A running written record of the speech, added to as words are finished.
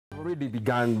already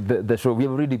begun the show. We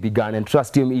have already begun, and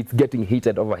trust me, it's getting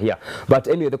heated over here. But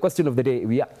anyway, the question of the day,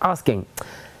 we are asking,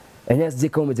 and yes,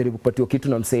 Jeko umejaribu kupatiwa kitu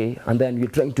na msee, and then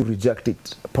you're trying to reject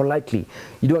it politely.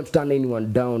 You don't turn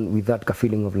anyone down with that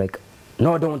feeling of like,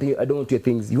 no, I don't want your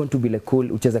things. You want to be like cool,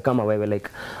 ucheze kama wewe, like,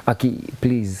 Aki,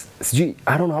 please.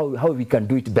 I don't know how we can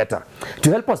do it better.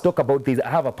 To help us talk about this, I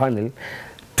have a panel.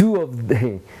 Two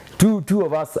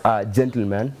of us are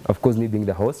gentlemen, of course me being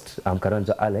the host, I'm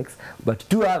Karanja Alex, but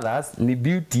two others, ni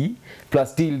Beauty,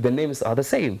 plus still the names are the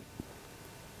same.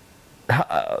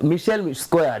 Michelle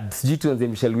squared, G2 and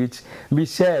Michelle which?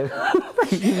 Michelle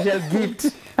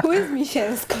Gift. Who is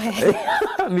Michelle squared?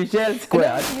 Michelle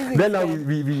squared. Then now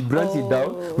we branch it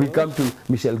down, we come to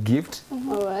Michelle Gift.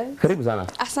 Alright. Karibu sana.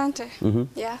 Asante.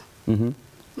 Yeah.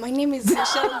 My name is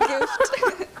Michelle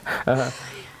Gift.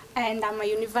 And I'm a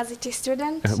university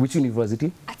student. Which university?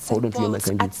 At St.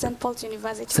 Paul's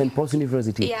University. St. Paul's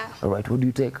University? Yeah. All right, what do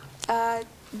you take?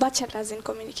 Bachelor's in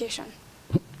communication.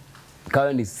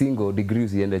 Kawa ni single degree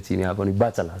usiende chini hapo ni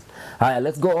bachelor's. Haya,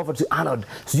 let's go over to Arnold.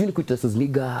 Sijui nikuite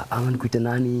Suzmiga ama nikuite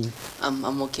nani?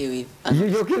 I'm okay with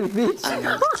Arnold. You're okay with it?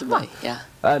 Arnold Kibai, yeah.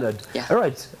 Arnold. Yeah. All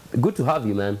right. Good to have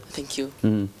you, man. Thank you.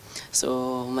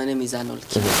 So my name is Arnold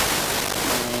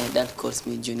Kibai. My dad calls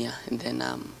me Junior, and then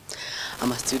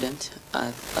I'm a student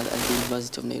at the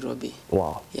University of Nairobi.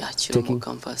 Wow. Yeah, Chiromo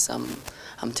campus.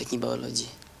 I'm taking biology.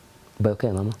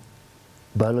 Okay, mama.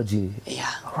 Biology. Yeah.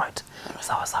 All right.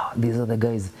 Sawa. These are the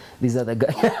guys.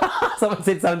 Someone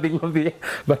said something over here.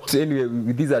 But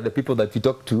anyway, these are the people that we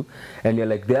talk to, and you're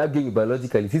like, they are arguing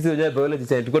biologically. Sisi wenyewe biology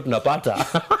sasa tuko tunapata.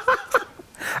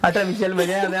 Hata Michelle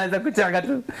mwenyewe ameanza kuchanga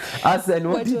tu. Us and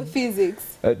what your physics.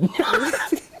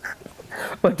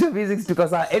 What your physics tuko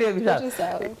sawa. Anyway,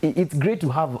 Michelle, it's great to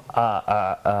have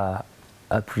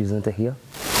a presenter here.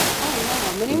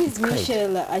 My name is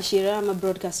Michelle Ashira. I'm a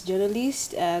broadcast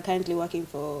journalist, currently working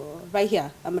for right here.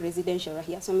 I'm a residential right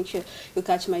here. So make sure you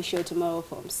catch my show tomorrow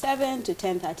from 7 to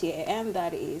 10:30 a.m.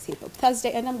 That is Hip Hop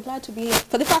Thursday, and I'm glad to be here.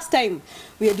 For the first time,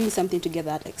 we are doing something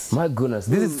together, Alex. My goodness,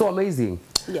 this is so amazing.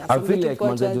 Yeah, I feel like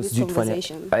Manza just did funny.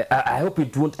 I hope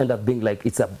it won't end up being like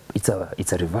it's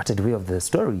a reverted way of the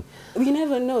story. We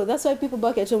never know. That's why people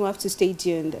back at home have to stay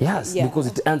tuned. Yes, because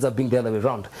it ends up being the other way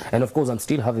around. And of course, I'm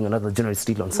still having another journalist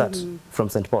still on set from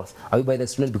St. Paul's. Are you by the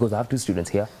students? Because I have two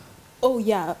students here. Oh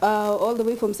yeah, all the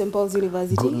way from St. Paul's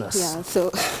University. Goodness. Yeah,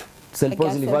 so. St.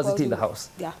 Paul's University in the house.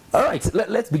 Yeah. All right,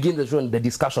 let's begin the show and the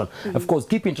discussion. Of course,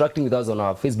 keep interacting with us on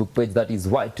our Facebook page, that is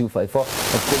Y254. Of course,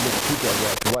 the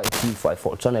Twitter at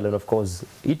Y254 channel, and of course,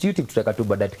 YouTube tutaweka tu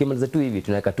baadaye. Tukimaliza tu hivi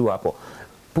tunaweka tu hapo.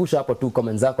 Push hapo tu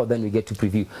comments zako, then we get to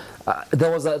preview.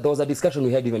 There was a discussion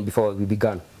we had even before we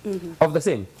began of the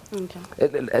same. Okay.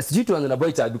 Sijui tuanze na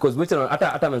Boycha because Boycha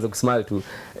hata ameanza kusmile tu.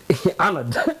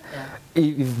 Arnold,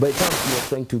 if by chance you are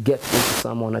trying to get into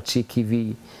someone a chick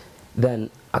hivi, then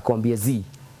akwambia Z,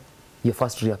 your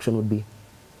first reaction would be?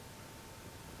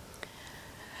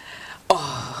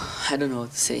 Oh, I don't know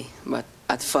what to say, but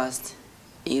at first,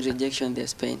 in rejection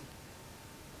there's pain.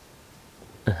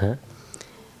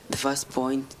 The first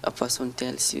point a person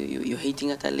tells you're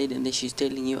hating at a lady, and then she's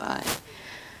telling you,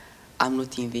 I'm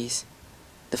not in this.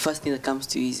 The first thing that comes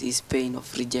to you is pain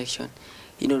of rejection.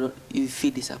 You know, you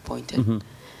feel disappointed.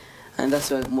 And that's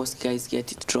why most guys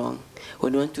get it wrong.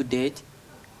 When you want to date,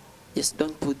 just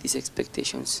don't put these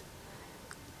expectations.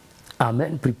 Are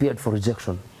men prepared for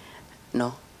rejection?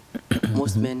 No.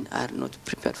 Most men are not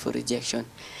prepared for rejection.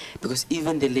 Because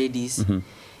even the ladies,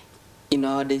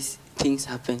 nowadays, things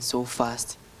happen so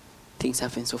fast.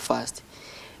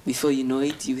 Before you know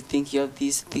it, you think you have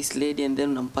this lady, and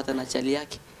then unampata na chali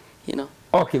yake, you know.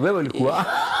 Okay, wewe ulikuwa.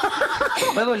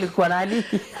 Wewe ulikuwa nani?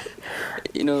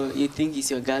 You know, you think it's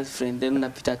your girlfriend, then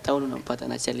unapita town unampata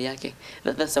na chali yake.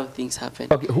 That's how things happen.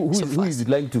 Okay, who is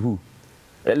lying to who?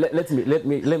 Let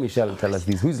me tell us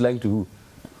this. Who is lying to who?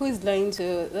 Who is lying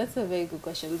to? That's a very good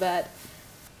question. But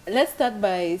let's start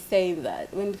by saying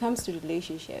that when it comes to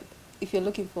relationship, if you're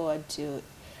looking forward to,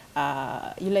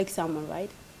 you like someone, right?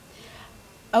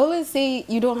 I always say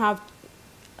you don't have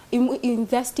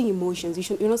investing emotions.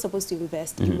 You're not supposed to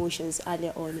invest emotions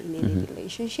earlier on in any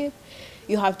relationship.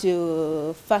 You have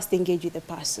to first engage with the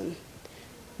person,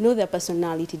 know their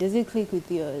personality. Does it click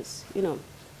with yours? You know,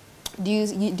 do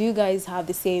you guys have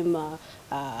the same?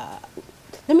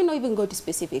 Let me not even go to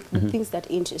specific things that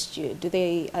interest you.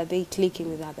 Are they clicking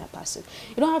with that person?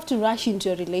 You don't have to rush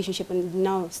into a relationship and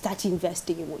now start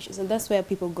investing emotions, and that's where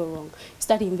people go wrong.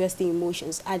 Start investing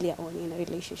emotions earlier on in a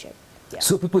relationship. Yeah.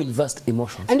 So people invest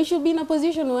emotions. And you should be in a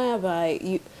position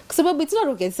whereby because it's not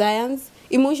rocket science.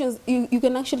 Emotions, you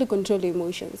can actually control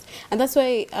emotions. And that's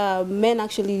why men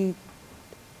actually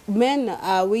men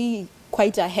are way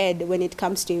quite ahead when it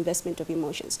comes to investment of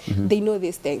emotions. They know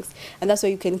these things, and that's why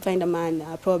you can find a man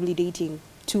probably dating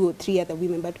 2 or 3 other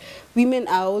women. But women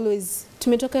are always,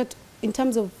 tumetoka in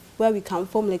terms of where we come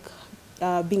from, like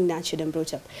being nurtured and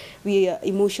brought up, we are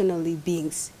emotionally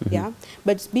beings, yeah.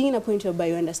 But being in a point whereby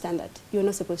you understand that you're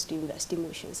not supposed to invest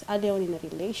emotions early on in a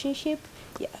relationship,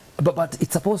 yeah. But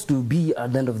it's supposed to be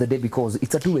at the end of the day because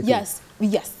it's a two-way thing. Yes.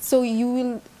 So you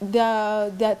will, there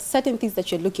are certain things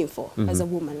that you're looking for as a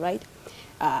woman, right?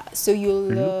 So you'll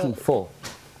Looking for.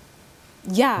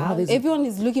 Yeah, Wow, everyone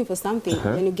is looking for something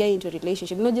when you get into a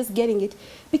relationship, not just getting it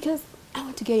because I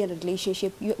want to get in a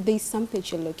relationship. There's something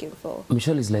that you're looking for.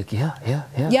 Michelle is like, yeah.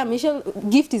 Yeah, Michelle,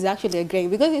 gift is actually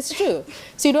agreeing because it's true.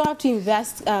 So you don't have to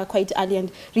invest quite early,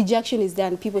 and rejection is there,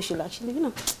 and people should actually,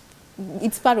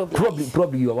 it's part of life.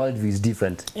 Probably your worldview is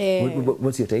different.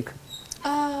 What's your take?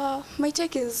 My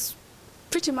take is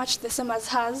pretty much the same as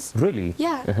hers. Really?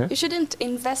 Yeah. You shouldn't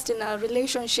invest in a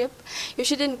relationship. You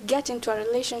shouldn't get into a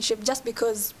relationship just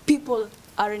because people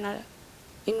are in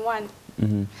one.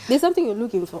 There's something you're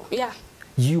looking for. Yeah.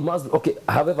 You must. Okay.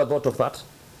 Have you ever thought of that?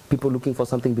 People looking for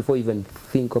something before you even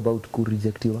think about who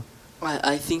reject you?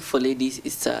 I think for ladies,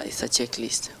 it's a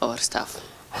checklist or stuff.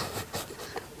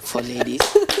 For ladies,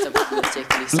 it's a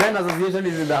checklist. Men Association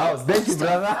is in the house. Thank you,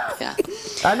 brother. Yeah.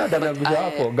 I know that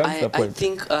I'm I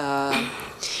think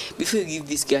before you give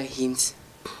this guy hints,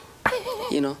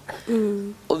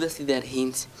 obviously there are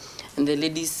hints. And the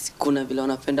ladies, kuna vile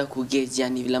wanapenda kugauge,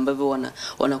 yani vile ambavyo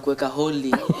wanakuweka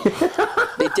holding.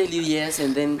 They tell you yes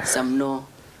and then some no.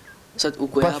 So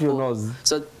ukwe hapo.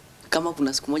 So kama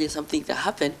kuna siku moja something that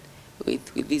happened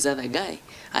with this other guy,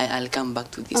 I'll come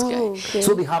back to this guy. Okay.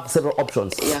 So they have several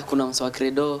options. Yeah, kuna msewa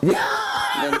credo.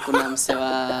 Then kuna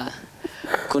msewa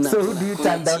so who do you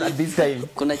turn down at this time?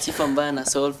 Kuna chief ambaye na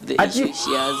solve the issue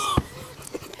she has.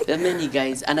 There are many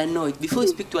guys, and I know it. Before you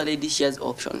speak to a lady, she has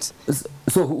options.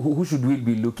 So who should we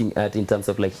be looking at in terms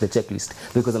of like the checklist?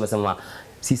 Because I'm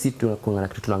sisi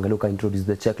tunaangalia introduce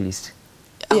the checklist.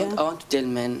 I want to tell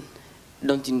men,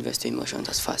 don't invest your emotions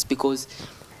as fast because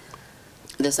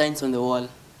the signs on the wall.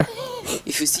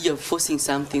 If you see you're forcing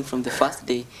something from the first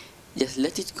day, just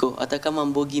let it go. Hata kama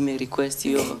mbogi may request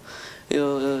your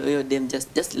them,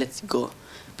 just let it go,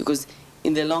 because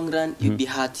in the long run you'll be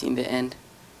hurt in the end.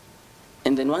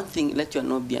 And then one thing, let your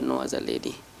no be a no as a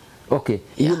lady. Okay.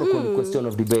 You know, the question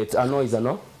of debate. A no is a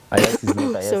no. A yes is not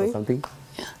a yes or something.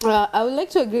 Yeah. I would like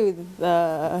to agree with.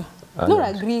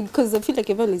 Not agree because I feel like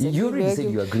everyone is. You already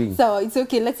said you agree. So it's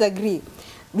okay. Let's agree.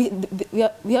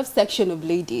 We have section of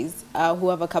ladies who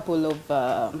have a couple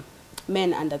of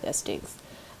men under their strings,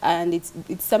 and it's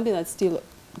something that's still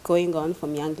going on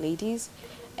from young ladies,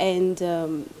 and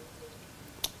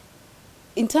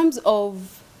in terms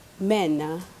of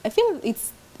men, I feel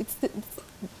it's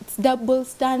double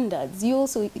standards.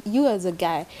 You as a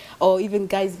guy, or even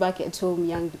guys back at home,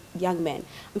 young men,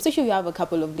 I'm so sure you have a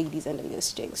couple of ladies under your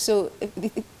strings. So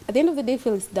at the end of the day, I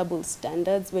feel it's double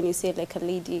standards when you say like a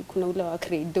lady, kuna ule wa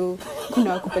credo, kuna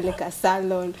wa kupeleka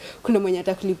salon, kuna mwenye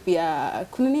atakulipia,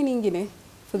 kuna nini ingine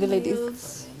for the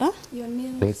ladies? Huh? Your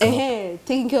nails.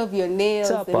 Taking care of your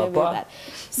nails and everything like that.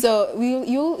 So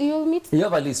you'll meet. You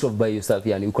have a list of by yourself,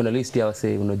 yani. You can a list here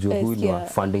say unajua who you are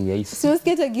funding ya isi. So let's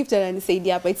get a gift and say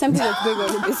yeah, but it's something that's going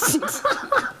on in this street.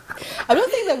 I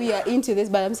don't think that we are into this,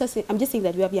 but I'm just saying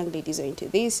that we have young ladies who are into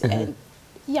this, and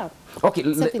yeah. Okay,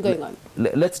 something going on.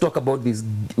 Let's talk about this,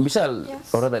 Michelle.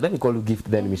 Yes. Or rather, let me call you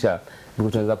Gift then, Michelle.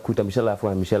 Because tunaweza kuita Michelle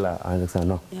afu Michelle anasema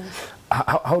no. Yeah.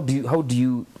 How do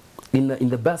you in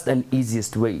the best and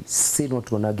easiest way say no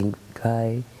to a nagging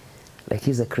guy, like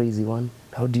he's a crazy one?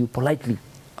 How do you politely?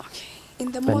 Okay.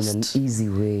 In an easy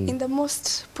way. In the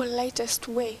most politest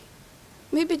way.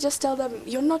 Maybe just tell them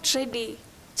you're not ready.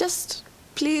 Just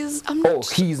please, I'm not. Oh,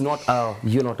 he's not.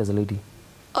 You're not as a lady.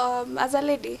 As a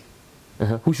lady.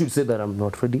 Who should say that I'm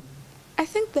not ready? I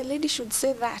think the lady should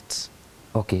say that.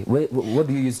 Okay. What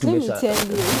do you use to measure? Let me tell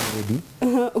you. Ready?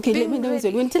 Okay, let me Being know. ready.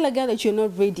 When you tell a girl that you're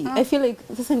not ready, I feel like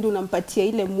sasa ndio unampatia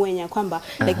ile mwenya kwamba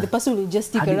like the person will just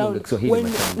stick Hadi around. unamexwahili When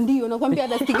machani. ndio unakwambia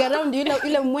ada stick around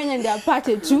ile mwenya ndio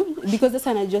apate tu because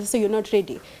sasa anajua sasa you're not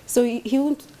ready. So he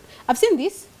won't. I've seen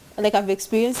this. Like I've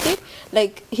experienced it.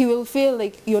 Like he will feel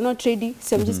like you're not ready,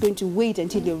 so I'm just going to wait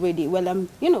until you're ready. Well, I'm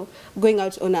going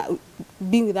out on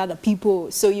being with other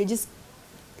people, so you're just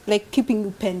like keeping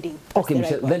you pending. Okay,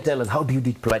 Michelle, then tell us, how do you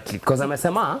do it politely? Because I'm a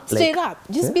sema. Straight up.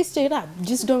 Just be straight up.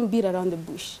 Just don't beat around the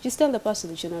bush. Just tell the person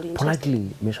that you're not interested. Politely,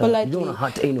 Michelle. Politely. You don't want to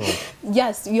hurt anyone.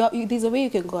 Yes, there's a way you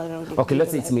can go around it. Okay,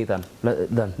 let's say it's me then.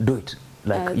 Then do it.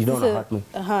 Like, you don't want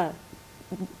to hurt me.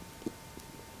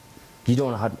 You you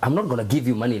don't have, I'm not gonna give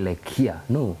you money like here.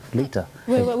 No, later.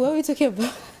 Wait, what are we talking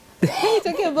about? What are you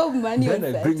talking about money?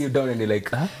 Then I bring you down and you're like,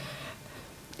 huh?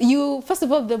 You, first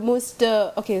of all, the most,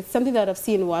 okay, something that I've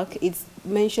seen work is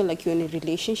mentioned like you're in a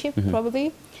relationship,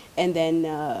 probably, and then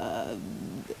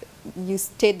you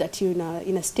state that you're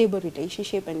in a stable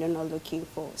relationship and you're not looking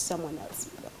for someone else.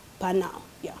 Per now,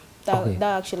 yeah. That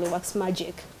actually works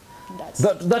magic.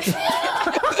 That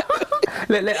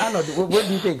Arnold, what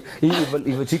do you think?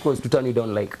 If a chick was to turn you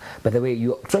down, like, by the way,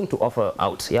 you're trying to offer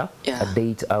out, yeah? A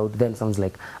date out, then someone's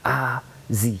like,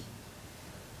 Z.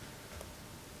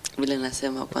 Vile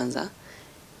nasema kwanza,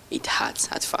 it hurts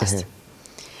at first.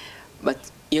 But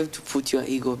you have to put your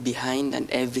ego behind and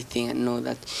everything and know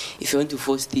that if you want to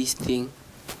force this thing,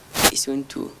 it's going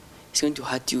to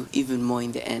hurt you even more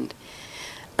in the end.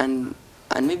 And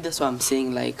maybe that's why I'm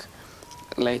saying like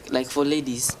for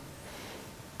ladies,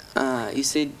 you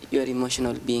said you are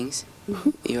emotional beings.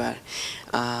 You are.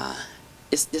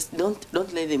 It's just don't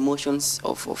let the emotions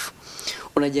of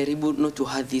unajaribu not to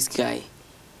hurt this guy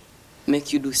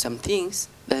make you do some things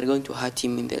that are going to hurt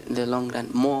him in the long run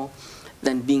more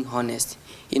than being honest.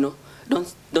 You know,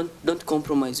 don't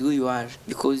compromise who you are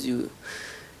because you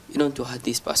don't want to hurt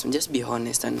this person. Just be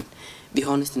honest, and be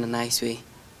honest in a nice way.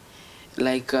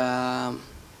 Like haifai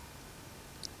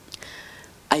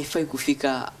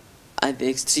kufika at the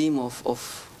extreme of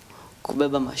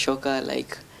kubeba mashoka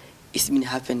like it's been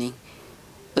happening.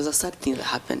 There's a sad thing that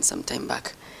happened some time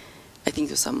back. I think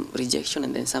there was some rejection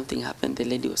and then something happened, the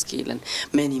lady was killed and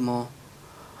many more.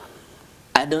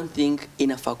 I don't think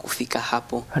inafaa kufika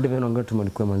hapo.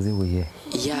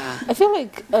 Yeah. I feel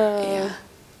like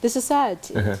the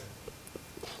society,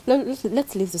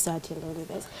 let's leave society alone with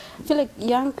this. I feel like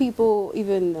young people,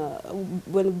 even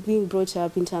when being brought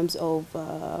up in terms of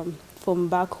from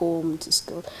back home to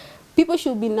school, people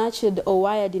should be nurtured or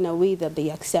wired in a way that they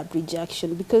accept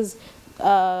rejection, because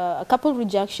a couple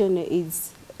rejection it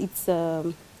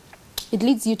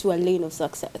leads you to a lane of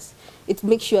success. It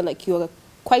makes sure like you're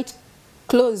quite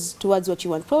close towards what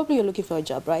you want. Probably you're looking for a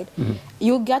job, right?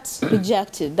 You get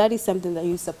rejected. That is something that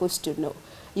you're supposed to know.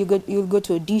 You go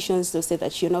to auditions, they'll say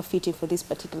that you're not fitting for this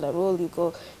particular role. You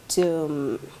go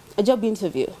to a job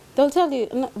interview. They'll tell you,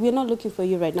 no, we're not looking for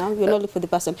you right now. We're not looking for the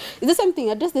person. It's the same thing.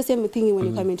 Address the same thing when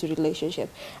you come into a relationship.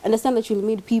 Understand that you'll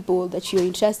meet people that you're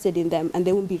interested in them and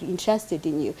they won't be interested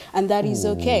in you. And that is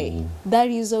okay. That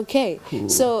is okay.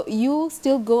 So you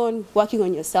still go on working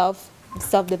on yourself,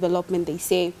 self-development, they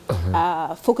say.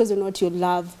 Focus on what you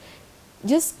love.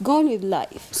 Just go on with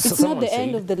life. It's not the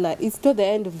end of the life. It's not the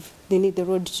end of the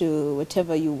road to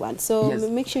whatever you want. So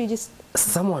make sure you just...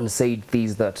 Someone said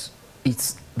this, that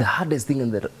it's the hardest thing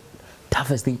and the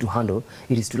toughest thing to handle.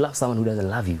 It is to love someone who doesn't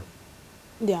love you.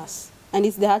 Yes. And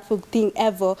it's the hardest thing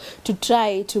ever to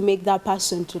try to make that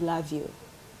person to love you.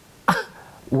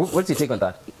 What's your take on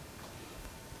that?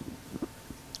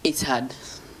 It's hard.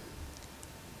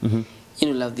 You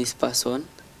don't love this person.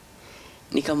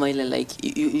 Ni kama ile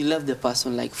like you love the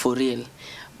person like for real,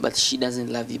 but she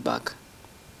doesn't love you back.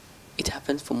 It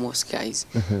happens for most guys.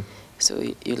 So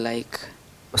you like...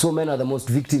 So men are the most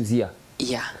victims here?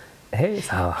 Yeah. Hey,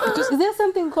 so... Is there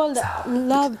something called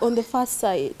love on the first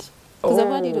sight? Because I've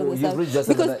heard it on the side.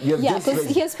 Because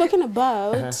he has spoken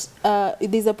about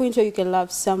there's a point where you can love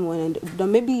someone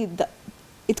and maybe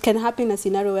it can happen in a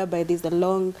scenario whereby there's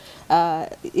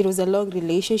it was a long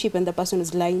relationship and the person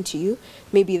was lying to you,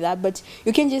 maybe that, but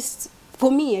you can just,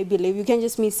 for me, I believe, you can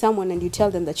just meet someone and you tell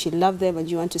them that you love them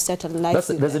and you want to settle life with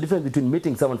them. There's a difference between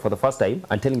meeting someone for the first time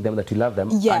and telling them that you love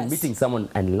them, and meeting someone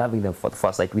and loving them for the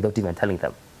first sight without even telling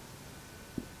them.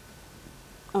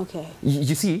 Okay.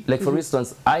 You see, like for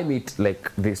instance, I meet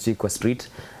like this chick on the street,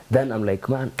 then I'm like,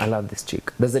 man, I love this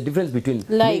chick. There's a difference between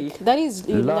that is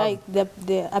you like the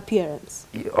appearance.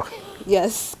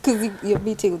 Yes, because you're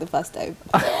meeting the first time.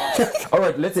 All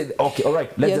right, let's say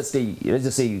let's just say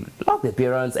you love the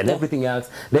appearance and everything else.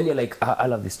 Then you're like, I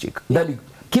love this chick. Then you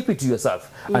keep it to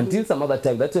yourself until some other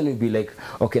time. That's when you'll be like,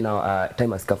 okay, now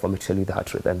time has come for me to tell you the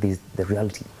truth and this the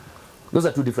reality. Those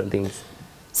are two different things.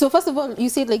 So first of all, you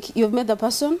said like you've met the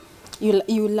person,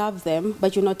 you love them,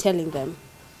 but you're not telling them.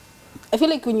 I feel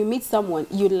like when you meet someone,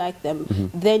 you like them,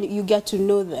 then you get to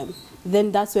know them,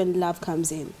 then that's when love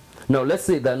comes in. Now, let's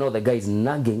say that now the guy is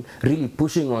nagging, really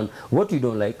pushing on what you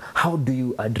don't like. How do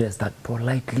you address that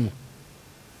politely?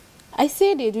 I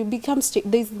said it will become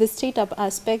there's the straight up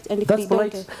aspect, and if that's they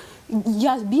polite. Don't,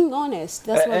 yes, being honest.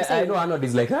 That's what I'm saying. I know Arnold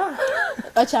is like,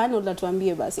 Acha Arnold la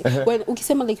tuambie basi. When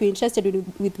ukisema like you're interested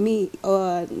with me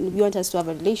or you want us to have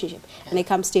a relationship, and I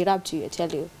come straight up to you, I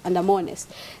tell you, and I'm honest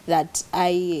that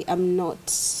I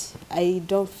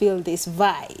don't feel this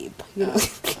vibe, you know.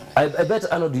 I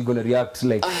bet Arnold you're gonna react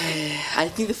like. I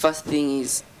think the first thing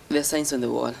is there are signs on the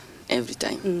wall every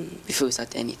time before we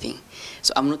start anything.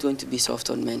 So I'm not going to be soft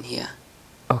on men here.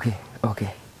 Okay.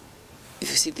 If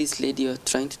you see this lady, you're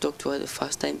trying to talk to her the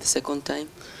first time, the second time,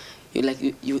 you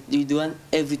do one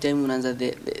every time you answer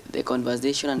the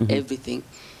conversation and everything.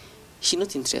 She's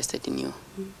not interested in you.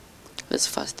 That's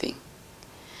the first thing.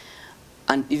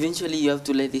 And eventually you have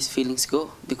to let these feelings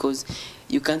go, because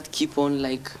you can't keep on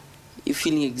like, you're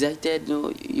feeling excited,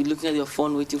 you're looking at your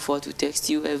phone waiting for her to text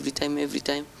you every time.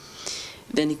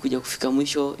 Then ikuja kufika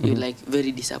mwisho, you're like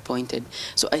very disappointed.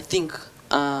 So I think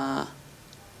on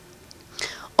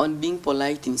being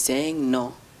polite in saying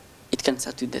no, it can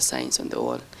start with the signs on the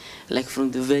wall, like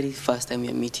from the very first time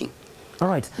you're meeting. All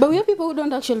right. But we have people who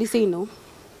don't actually say no.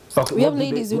 Okay, We have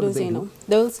ladies who don't say no.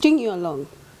 They'll string you along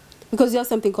because you have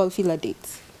something called filler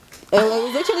dates. I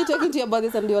was actually talking to you about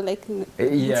this and they were like,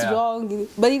 it's wrong.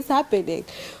 But it's happening.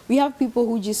 We have people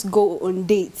who just go on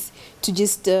dates to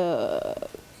just...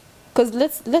 Because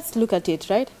let's look at it,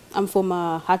 right? I'm from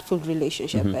a heartful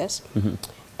relationship, yes?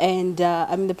 And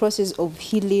I'm in the process of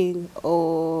healing,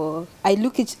 or I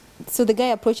look at... So the guy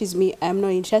approaches me, I'm not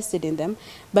interested in them,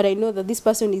 but I know that this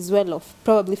person is well off,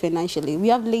 probably financially. We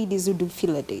have ladies who do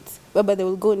filler dates, whereby they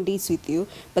will go on dates with you,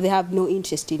 but they have no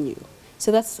interest in you.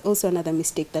 So that's also another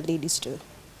mistake that ladies do.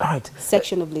 All right.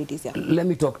 Section of ladies, yeah. Let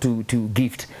me talk to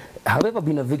Gift. Have you ever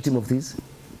been a victim of this?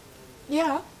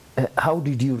 Yeah. How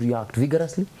did you react?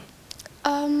 Vigorously?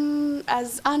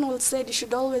 As Arnold said, you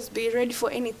should always be ready for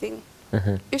anything.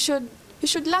 You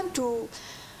should learn to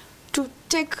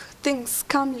take things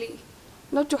calmly,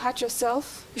 not to hurt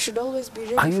yourself. You should always be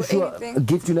ready Are you for sure, anything.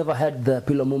 Gift, you never had the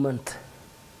pillow moment?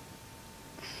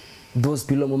 Those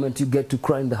pillow moments you get to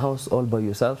cry in the house all by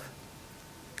yourself?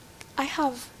 I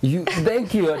have.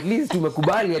 Thank you. At least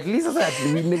tumekubali. At least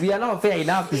we are not fair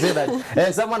enough to say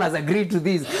that someone has agreed to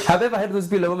this. Have you ever had those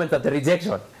pillow moments after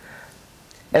rejection?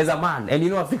 As a man,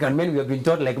 and African men, we have been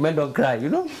taught like men don't cry,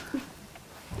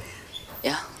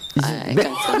 Yeah, I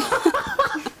can tell.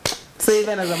 So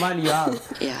even as a man, you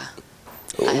have.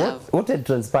 Yeah. What had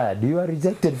transpired? You were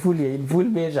rejected fully in full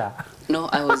measure. No,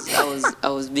 I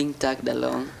was being tagged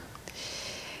along.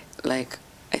 Like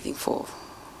I think for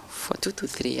 2 to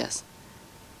 3 years.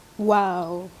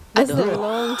 Wow, that's a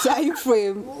long time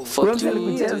frame. For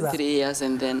 2 to 3 years,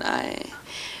 and then there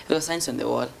were signs on the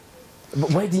wall.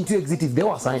 But why didn't you exit if there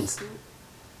were signs?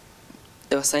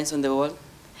 There were signs on the wall.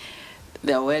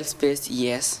 They are well spaced,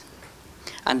 yes,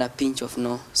 and a pinch of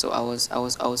no. So I was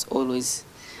always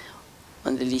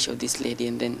on the leash of this lady,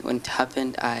 and then when it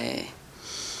happened, I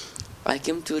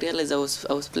came to realize I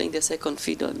was playing the second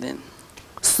fiddle then.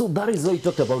 So that is why you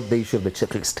talked about the issue of the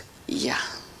checklist. Yeah.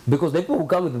 Because the people who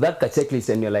come with that checklist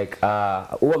and you're like,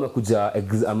 amekuja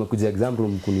exam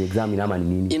room kuni examine ama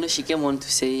ni nini? She came on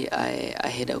to say I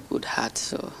had a good heart,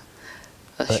 so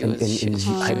Even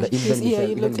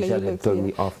Michelle had told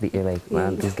me off the air, like,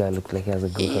 man, this guy looks like he has a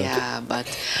good heart. Yeah, but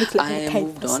I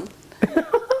moved on.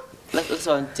 Let's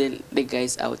tell the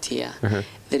guys out here.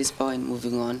 There is power in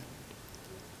moving on.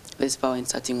 There's power in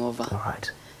starting over. All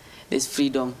right. There's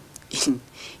freedom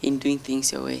in doing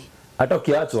things your way. Hata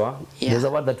ukiachwa, there's a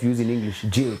word that you use in English,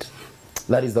 jilt.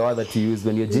 That is the word that you use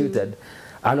when you're jilted.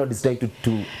 Arnold is trying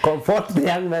to comfort the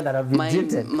young men that have been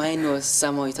jilted. Mine was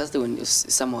somehow, it started when you were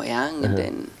somehow young, and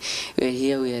then we're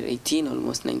here, we are 18,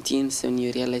 almost 19, so when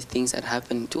you realize things are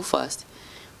happening too fast,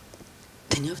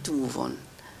 then you have to move on.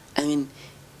 I mean,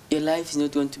 your life is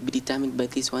not going to be determined by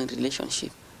this one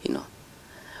relationship,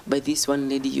 by this one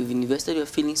lady you've invested your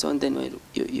feelings on, then when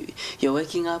you're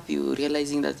waking up, you're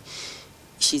realizing that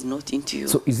she's not into you.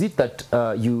 So is it that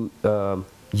you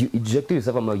ejected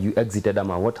yourself or you exited,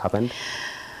 Ama? What happened?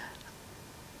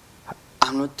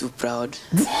 I'm not too proud.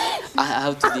 I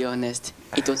have to be honest.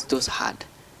 It was hard.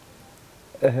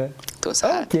 It was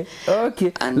hard.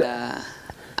 Okay. And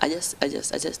I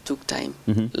just took time,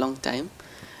 long time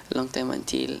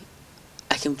until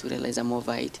I came to realize I'm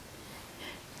over it.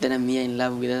 Then I'm here in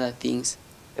love with other things.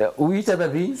 Which other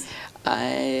things?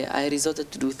 I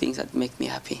resorted to do things that make me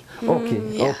happy.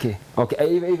 Okay.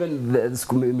 Even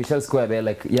Michelle Square, they're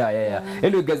like, yeah.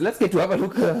 Anyway, guys, let's get to have a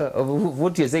look of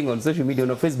what you're saying on social media on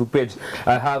our Facebook page.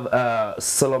 I have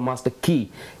Solo Master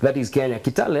Key, that is Kenya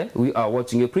Kitale. We are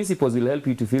watching. Your principles will help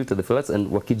you to filter the fellas,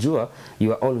 and Wakijua,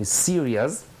 you are always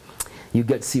serious. You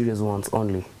get serious ones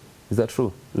only. Is that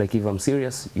true? Like if I'm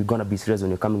serious, you're gonna be serious when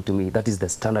you're coming to me. That is the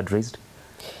standard raised.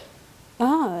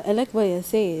 I like what you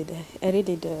said. I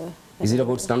really do. Is it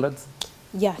about standards?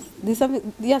 Yes, there's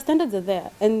something, yeah, standards are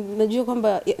there. And najua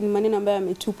kwamba ni maneno ambayo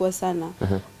yametupwa sana.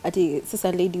 Ati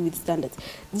sasa lady with standards.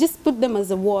 Just put them as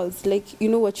the walls, like you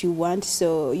know what you want,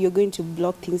 so you're going to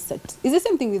block things that... It's the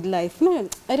same thing with life. No,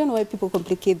 I don't know why people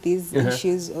complicate these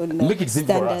issues on Make it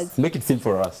simple for standards. us. Make it simple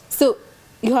for us. So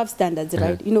you have standards,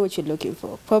 right? You know what you're looking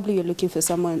for. Probably you're looking for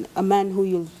someone, a man who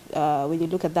you'll, when you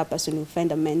look at that person, you'll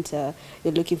find a mentor.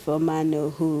 You're looking for a man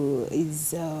who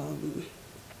is...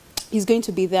 he's going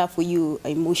to be there for you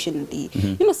emotionally.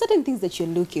 You know, certain things that you're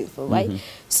looking for, right?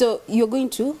 So you're going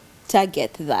to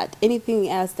target that. Anything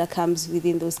else that comes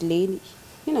within those lanes,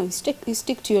 you know, you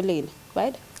stick to your lane,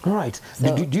 right? All right.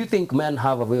 So, do you think men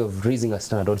have a way of raising a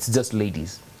standard, or it's just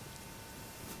ladies?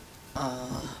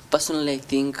 Personally, I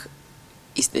think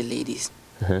it's the ladies.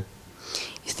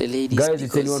 It's the ladies. Guys,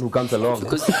 it's anyone who comes along.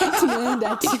 Because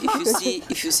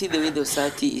if you see the way the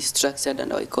society is structured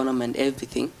and our economy and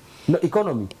everything. No,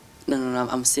 economy. No,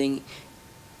 I'm saying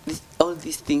all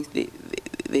these things,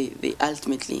 they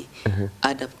ultimately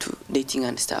add up to dating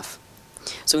and stuff.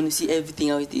 So when you see everything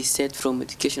how it is set from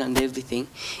education and everything,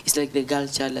 it's like the girl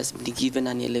child has been given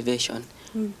an elevation.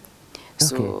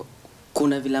 So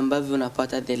kuna vile ambavyo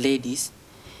unapata the ladies,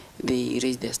 they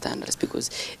raise their standards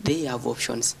because they have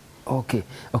options. Okay.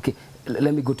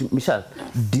 Let me go to Michelle.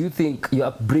 Do you think your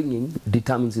upbringing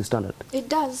determines your standard? It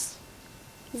does,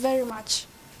 very much.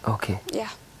 Okay. Yeah.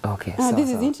 Okay.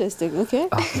 this is interesting, okay?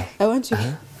 I want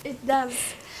to... It does.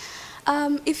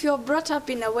 If you're brought up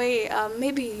in a way,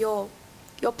 maybe your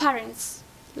parents,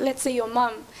 let's say your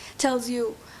mom, tells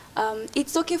you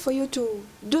it's okay for you to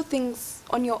do things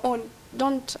on your own.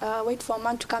 Don't wait for a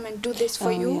man to come and do this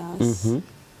for you. Yes.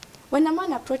 When a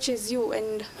man approaches you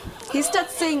and he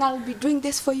starts saying, I'll be doing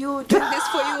this for you, doing this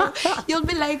for you, you'll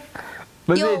be like,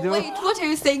 yo, wait, what are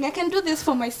you saying? I can do this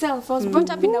for myself. I was brought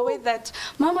up in a way that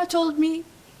mama told me,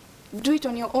 do it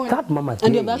on your own. That mama And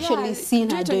thing. you've actually seen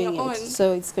her doing on your it, own.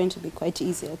 so it's going to be quite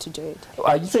easier to do it.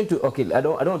 Are you trying to... Okay, I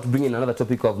don't want to bring in another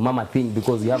topic of mama thing,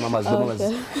 because we have mamas, mamas.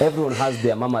 Everyone has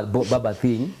their mama, baba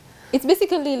thing. It's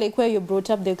basically like where you're brought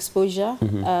up, the exposure.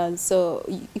 So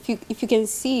if you can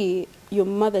see your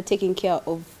mother taking care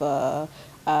of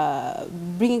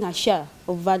bringing her share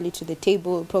of value to the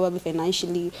table, probably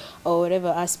financially or whatever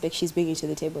aspect she's bringing to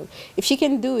the table. If she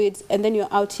can do it, and then you're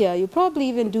out here, you probably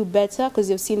even do better because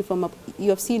you've seen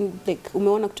like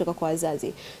umeona kutoka kwa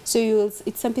wazazi. So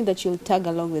it's something that you'll tag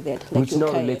along with it. Like Which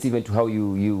now relates even to how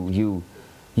you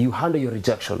handle your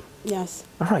rejection. Yes.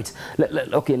 All right.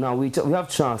 Okay, now we have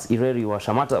Charles Ireri wa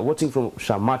Shamata, watching from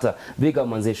Shamata. Big up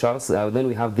manze Charles. Then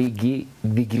we have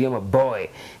Vigiriama boy.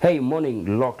 Hey,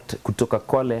 morning locked kutoka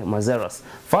Kwale Mazeras.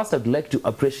 First, I'd like to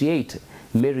appreciate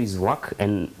Mary's work,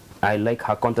 and I like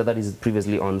her content that is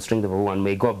previously on Strength of a Woman.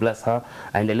 May God bless her.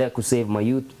 And I like to save my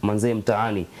youth, manze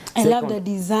mtaani. I love the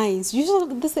designs. Usually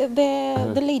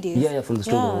the ladies. Yeah, from the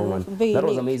Strength of a Woman. That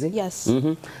was amazing. Yes.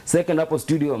 Second up on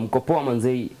studio, mkopoa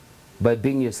manze, by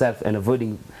being yourself and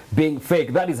avoiding being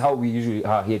fake. That is how we usually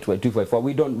are here at Y254.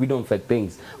 We don't fake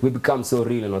things. We become so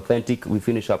real and authentic. We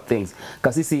finish up things.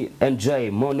 Kasisi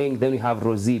NJ, morning. Then we have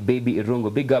Rosie, baby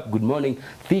Irungo. Big up, good morning.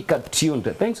 Thika tuned.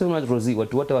 Thanks so much, Rosie.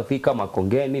 Watu wote wa Thika,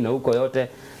 Makongeni na huko yote.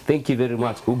 Thank you very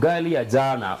much. Ugali ya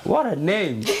jana. What a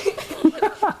name.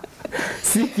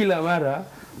 Si kila mara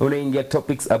unaingia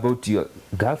topics about your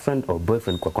girlfriend or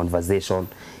boyfriend kwa conversation.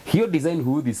 Hiyo design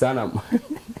huudhi sana.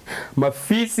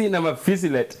 Mafisi na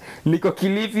mafisilet. Niko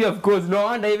Kilifi, of course. No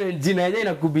wonder even jina yenyewe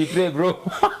inakubetray, bro.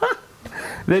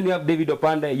 Then you have David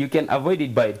Opanda. You can avoid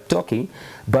it by talking,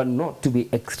 but not to be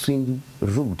extremely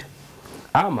rude.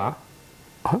 Ama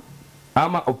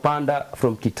Opanda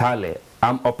from Kitale.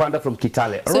 I'm Opanda from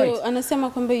Kitale. So, right. anasema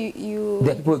kwamba you...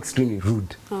 There are people extremely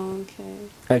rude. Oh, okay.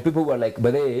 And people who are like,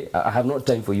 but hey, I have no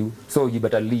time for you, so you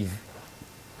better leave.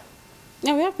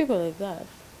 Yeah, we have people like that.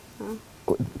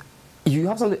 Huh? You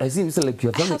have something, I see you like you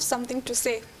have I something. have something to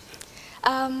say.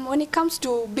 When it comes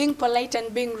to being polite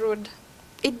and being rude,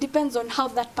 it depends on how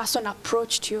that person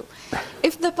approached you.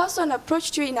 If the person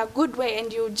approached you in a good way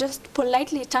and you just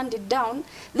politely turned it down,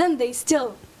 then they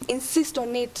still insist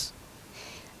on it.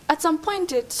 At some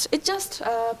point, it just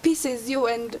pisses you,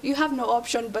 and you have no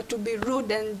option but to be rude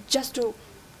and just to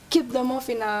keep them off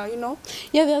in a,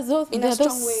 Yeah, there's a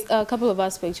strong way. A couple of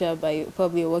aspects where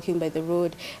probably you're walking by the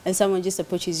road and someone just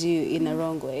approaches you in a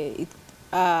wrong way.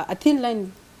 A thin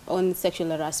line on sexual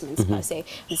harassment, per se,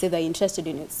 and say they're interested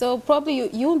in it. So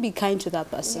probably you won't be kind to that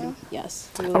person. Yeah. Yes.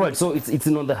 All right, so it's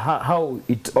how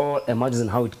it all emerges and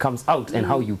how it comes out and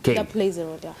how you came. That plays a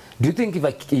role, yeah. Do you think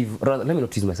rather, let me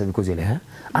not use myself because you're like, huh?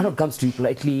 Arnold comes to you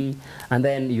politely, and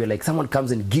then you're like, someone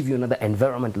comes and give you another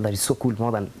environment that is so cool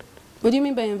more than What do you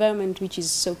mean by environment which is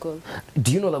so cold?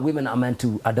 Do you know that women are meant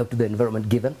to adapt to the environment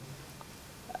given?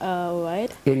 Right.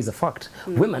 It is a fact.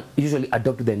 Women usually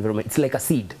adapt to the environment. It's like a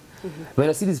seed. When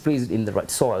a seed is placed in the right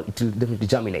soil, it will definitely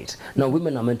germinate. Now,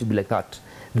 women are meant to be like that.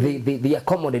 They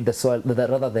accommodate the soil,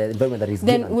 rather the environment that is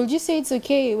Then given. would you say it's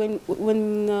okay when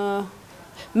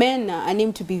men are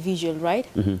named to be visual, right?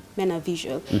 Men are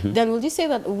visual. Then would you say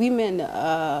that women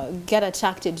get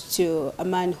attracted to a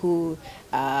man who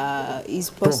is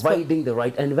Providing the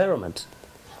right environment.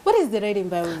 What is the right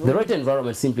environment? The right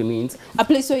environment simply means A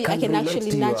place where I can relate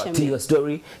actually to nurture to me. your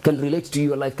story, can relate to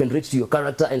your life, can relate to your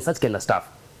character, and such kind of stuff.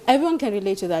 Everyone can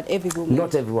relate to that. Every woman.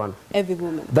 Not everyone. Every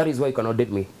woman. That is why you cannot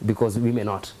date me, because we may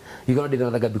not. You cannot date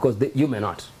another guy because you may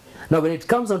not. Now, when it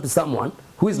comes down to someone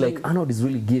who is like, Arnold is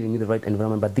really giving me the right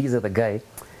environment, but these are the guy,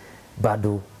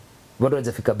 bado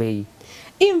hajafika bei.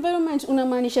 Environment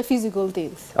unamaanisha physical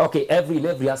things. Okay, in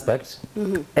every aspect,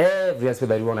 every aspect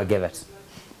that you want to give it,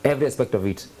 every aspect of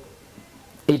it,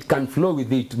 it can flow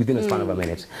with it within a span of a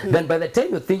minute. Then by the time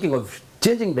you're thinking of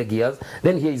changing the gears,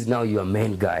 then here is now your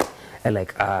main guy, and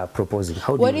like proposing.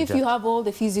 How do What you if you have all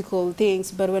the physical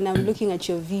things, but when I'm looking at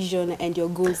your vision and your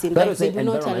goals in that life, is they the do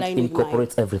not environment align with mine?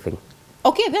 incorporates everything.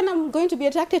 Okay, then I'm going to be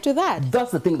attracted to that.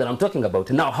 That's the thing that I'm talking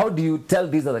about. Now, how do you tell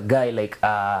this other guy like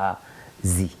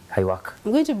Z, I work?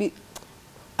 I'm going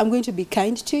to be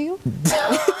kind to you.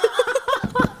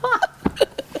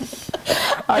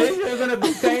 Are you sure you're gonna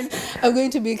be kind? I'm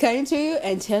going to be kind to you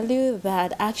and tell you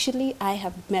that actually I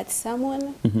have met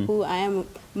someone who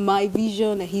my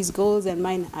vision, his goals and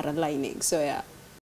mine are aligning. So yeah.